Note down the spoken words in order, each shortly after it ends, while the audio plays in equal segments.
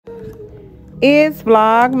It's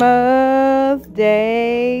Vlogmas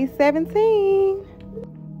day 17.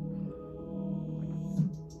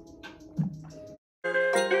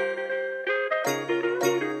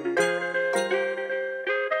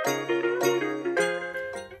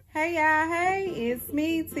 Hey y'all, hey, it's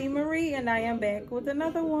me, T Marie, and I am back with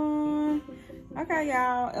another one. Okay,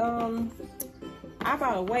 y'all, I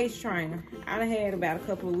bought a waist trainer. I done had about a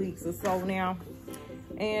couple of weeks or so now.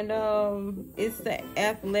 And it's the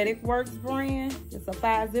Athletic Works brand. It's a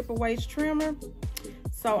 5-zipper waist trimmer.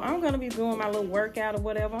 So I'm gonna be doing my little workout or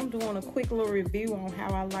whatever. I'm doing a quick little review on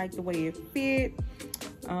how I like the way it fit.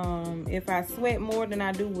 If I sweat more than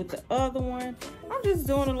I do with the other one. I'm just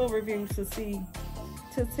doing a little review to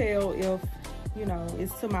tell if, you know,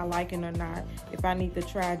 it's to my liking or not. If I need to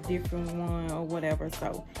try a different one or whatever.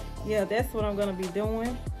 So yeah, that's what I'm gonna be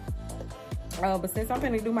doing. But since I'm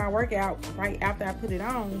gonna do my workout right after I put it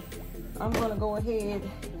on, I'm gonna go ahead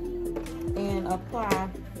and apply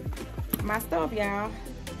my stuff, y'all.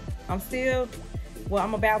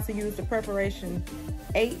 I'm about to use the preparation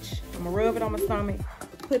H. I'm gonna rub it on my stomach,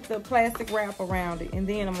 put the plastic wrap around it, and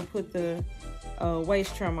then I'm gonna put the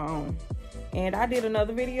waist trimmer on. And I did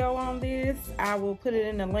another video on this. I will put it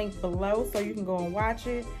in the link below so you can go and watch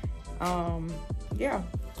it. Yeah,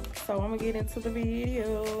 so I'm gonna get into the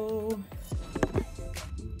video.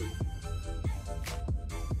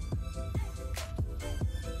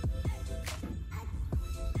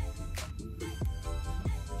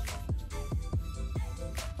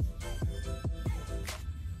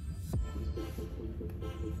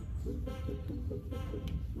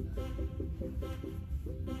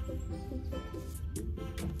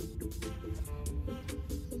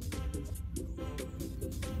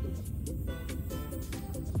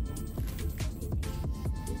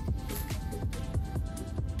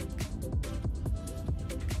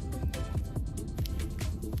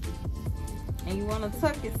 And you want to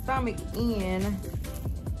tuck your stomach in.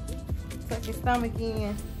 Tuck your stomach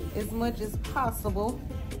in as much as possible.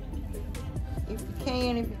 If you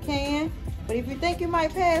can. But if you think you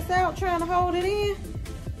might pass out trying to hold it in,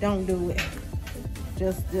 don't do it.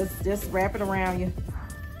 Just wrap it around you.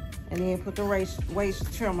 And then put the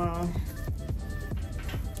waist trimmer on.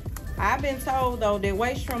 I've been told though that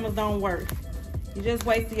waist trimmers don't work. You just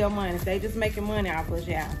wasting your money. They just making money off us,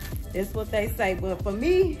 y'all. That's what they say. But for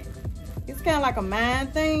me, it's kind of like a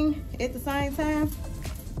mind thing at the same time.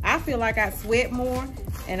 I feel like I sweat more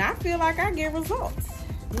and I feel like I get results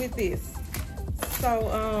with this.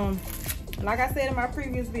 So, like I said in my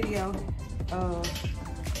previous video,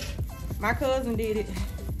 my cousin did it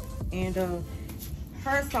and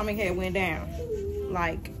her stomach had went down,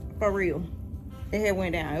 like for real. It had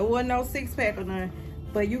went down. It wasn't no six-pack or nothing,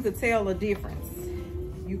 but you could tell the difference.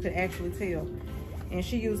 You could actually tell. And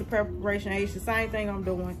she used the preparation H, the same thing I'm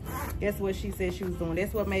doing. That's what she said she was doing.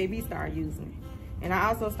 That's what made me start using it. And I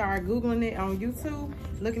also started Googling it on YouTube,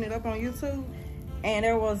 looking it up on YouTube. And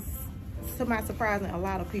there was, to my surprise, a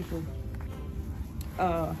lot of people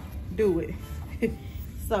do it.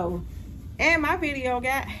 So, and my video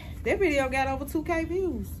got over 2K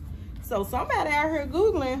views. So somebody out here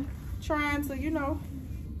Googling, trying to, you know,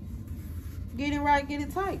 get it right, get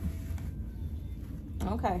it tight.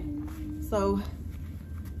 Okay, so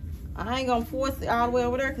I ain't gonna force it all the way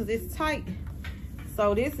over there because it's tight.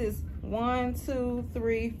 So this is 1, 2,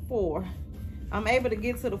 3, 4. I'm able to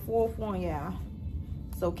get to the 4th one, y'all.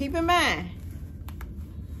 So keep in mind,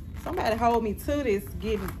 somebody hold me to this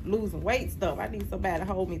losing weight stuff. I need somebody to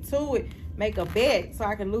hold me to it. Make a bet so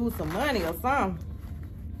I can lose some money or something.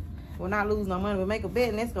 Well, not lose no money, but make a bet,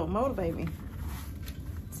 and that's gonna motivate me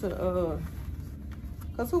to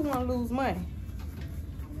cause who wanna lose money?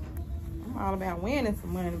 I'm all about winning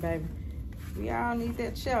some money, baby. We all need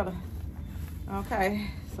that cheddar. Okay,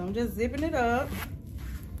 so I'm just zipping it up.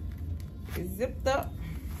 It's zipped up.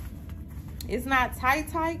 It's not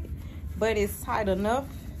tight, but it's tight enough.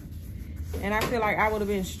 And I feel like I would have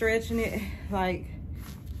been stretching it. Like,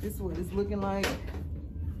 this is what it's looking like.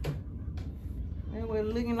 That's what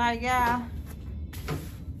it's looking like, y'all.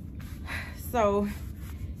 So,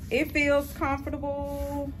 it feels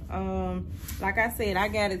comfortable. Like I said, I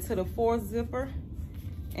got it to the 4th zipper.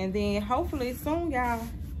 And then hopefully soon, y'all.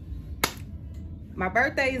 My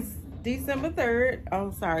birthday is December 3rd.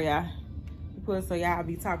 Oh, sorry, y'all. Put so y'all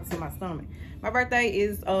be talking to my stomach. My birthday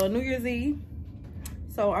is New Year's Eve.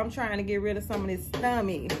 So I'm trying to get rid of some of this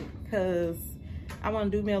stomach because I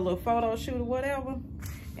want to do me a little photo shoot or whatever.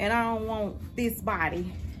 And I don't want this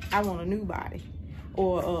body. I want a new body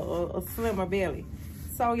or a slimmer belly.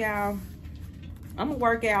 So y'all, I'm gonna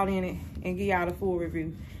work out in it and give y'all the full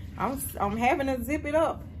review. I'm having to zip it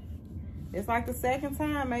up It's like the second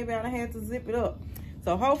time maybe I done had to zip it up.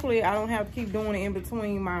 So hopefully I don't have to keep doing it in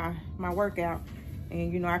between my workout.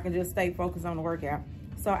 And, you know, I can just stay focused on the workout.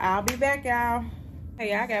 So I'll be back, y'all.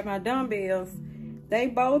 Hey, I got my dumbbells. They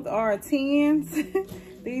both are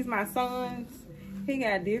 10s. These my sons. He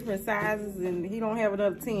got different sizes and he don't have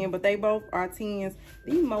another 10, but they both are 10s.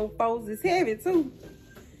 These mofos is heavy too.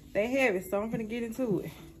 They heavy, so I'm gonna get into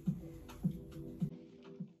it.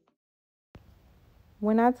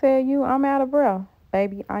 When I tell you I'm out of breath,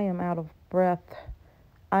 baby, I am out of breath.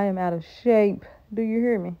 I am out of shape. Do you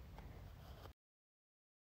hear me?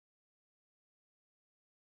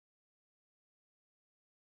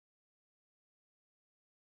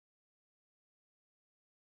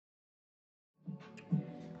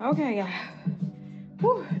 Okay, y'all.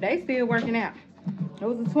 Whew, they still working out. It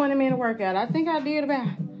was a 20-minute workout. I think I did about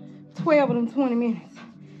 12 of them 20 minutes.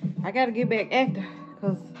 I gotta get back active,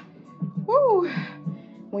 cause whoo,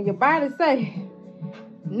 when your body say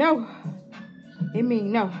no, it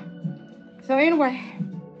mean no. So anyway,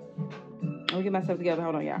 let me get myself together.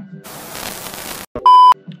 Hold on, y'all.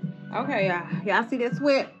 Okay, y'all see that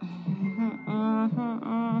sweat?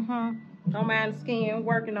 Don't mind the skin,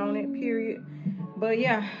 working on it, period. But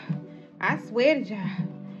yeah, I sweated, y'all.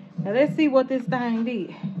 Now let's see what this thing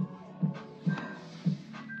did.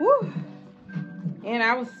 Woo! And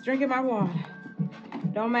I was drinking my water.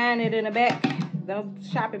 Don't mind it in the back. Those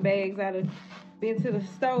shopping bags. I done been to the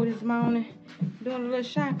store this morning doing a little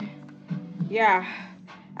shopping. Yeah,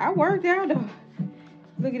 I worked out though.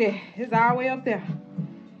 Look at that. It's all the way up there.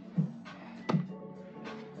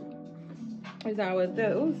 It's always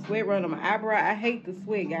there. Ooh, sweat running on my eyebrow. I hate the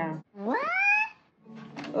sweat, y'all. What?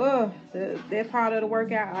 That part of the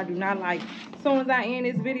workout I do not like. As soon as I end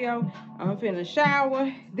this video, I'm finna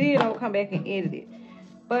shower. Then I'll come back and edit it.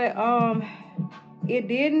 But it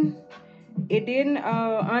didn't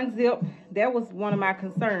unzip. That was one of my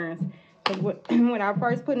concerns. Cause when I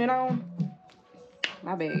first putting it on,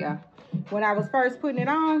 my bad, y'all. When I was first putting it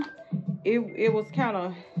on, it was kind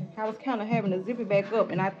of, I was kind of having to zip it back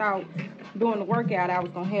up, and I thought during the workout I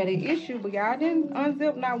was gonna have the issue, but y'all didn't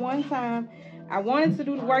unzip not one time. I wanted to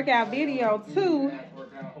do the workout video too,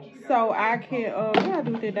 so I can what do I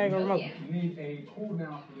do with that dang remote?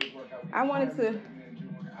 I wanted to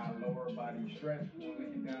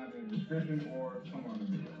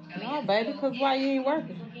no, baby, because why you ain't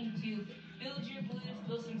working? Build your glutes,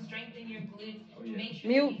 build some strength in your glutes. Make sure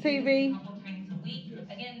mute TV.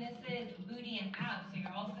 Again, this is booty and abs, so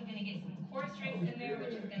you're also going to get some core strength in there,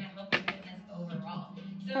 which is going to help your fitness overall.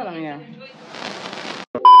 So hold on, y'all.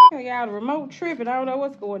 Okay, y'all, the remote tripping. I don't know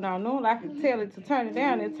what's going on. Normally I can tell it to turn it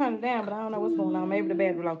down. It turned it down, but I don't know what's going on. Maybe the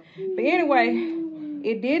battery low. But anyway,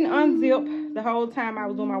 it didn't unzip the whole time I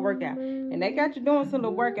was doing my workout. And they got you doing some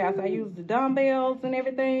little workouts. I used the dumbbells and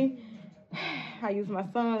everything. I used my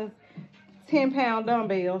son's 10-pound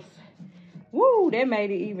dumbbells. Woo, that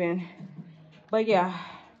made it even. But yeah,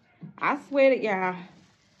 I sweated, y'all.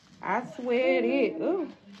 I sweated. Ooh.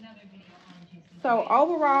 So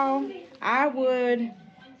overall, I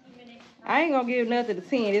ain't gonna give nothing to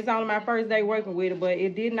 10. It's only my first day working with it, but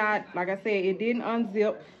it did not, like I said, it didn't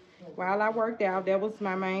unzip while I worked out. That was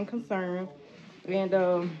my main concern.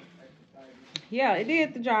 And yeah, it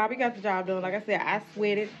did the job. It got the job done. Like I said, I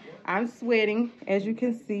sweated. I'm sweating, as you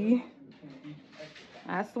can see.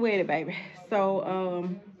 I sweated, baby. So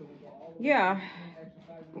yeah,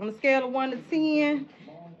 on a scale of 1 to 10,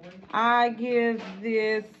 I give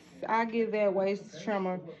that waist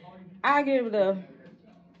trimmer, I give it a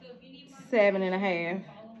 7.5,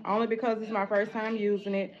 only because it's my first time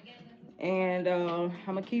using it. And I'm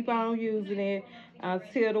gonna keep on using it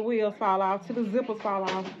until the wheels fall off, till the zippers fall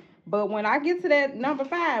off. But when I get to that number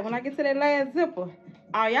 5, when I get to that last zipper,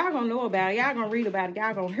 oh, y'all gonna know about it. Y'all gonna read about it.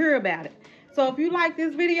 Y'all gonna hear about it. So if you like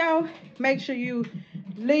this video, make sure you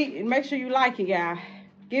like it, y'all.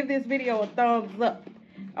 Give this video a thumbs up.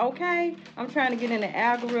 Okay? I'm trying to get in the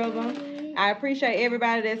algorithm. I appreciate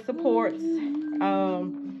everybody that supports.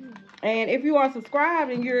 And if you are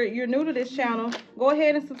subscribed and you're new to this channel, go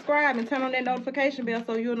ahead and subscribe and turn on that notification bell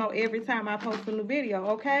so you'll know every time I post a new video,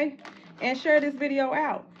 okay? And share this video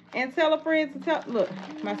out. And tell a friend to tell. Look,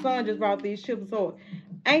 my son just brought these chips of soy.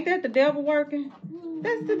 Ain't that the devil working?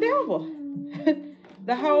 That's the devil.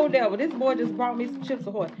 The whole devil. This boy just brought me some chips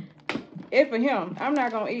of soy. It's for him. I'm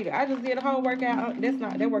not gonna eat it. I just did a whole workout.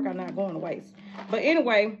 That workout not going to waste. But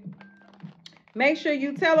anyway, make sure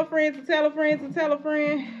you tell a friend to tell a friend to tell a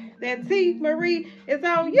friend that T. Marie is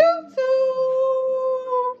on YouTube.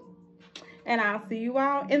 And I'll see you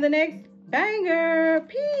all in the next banger.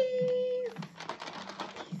 Peace.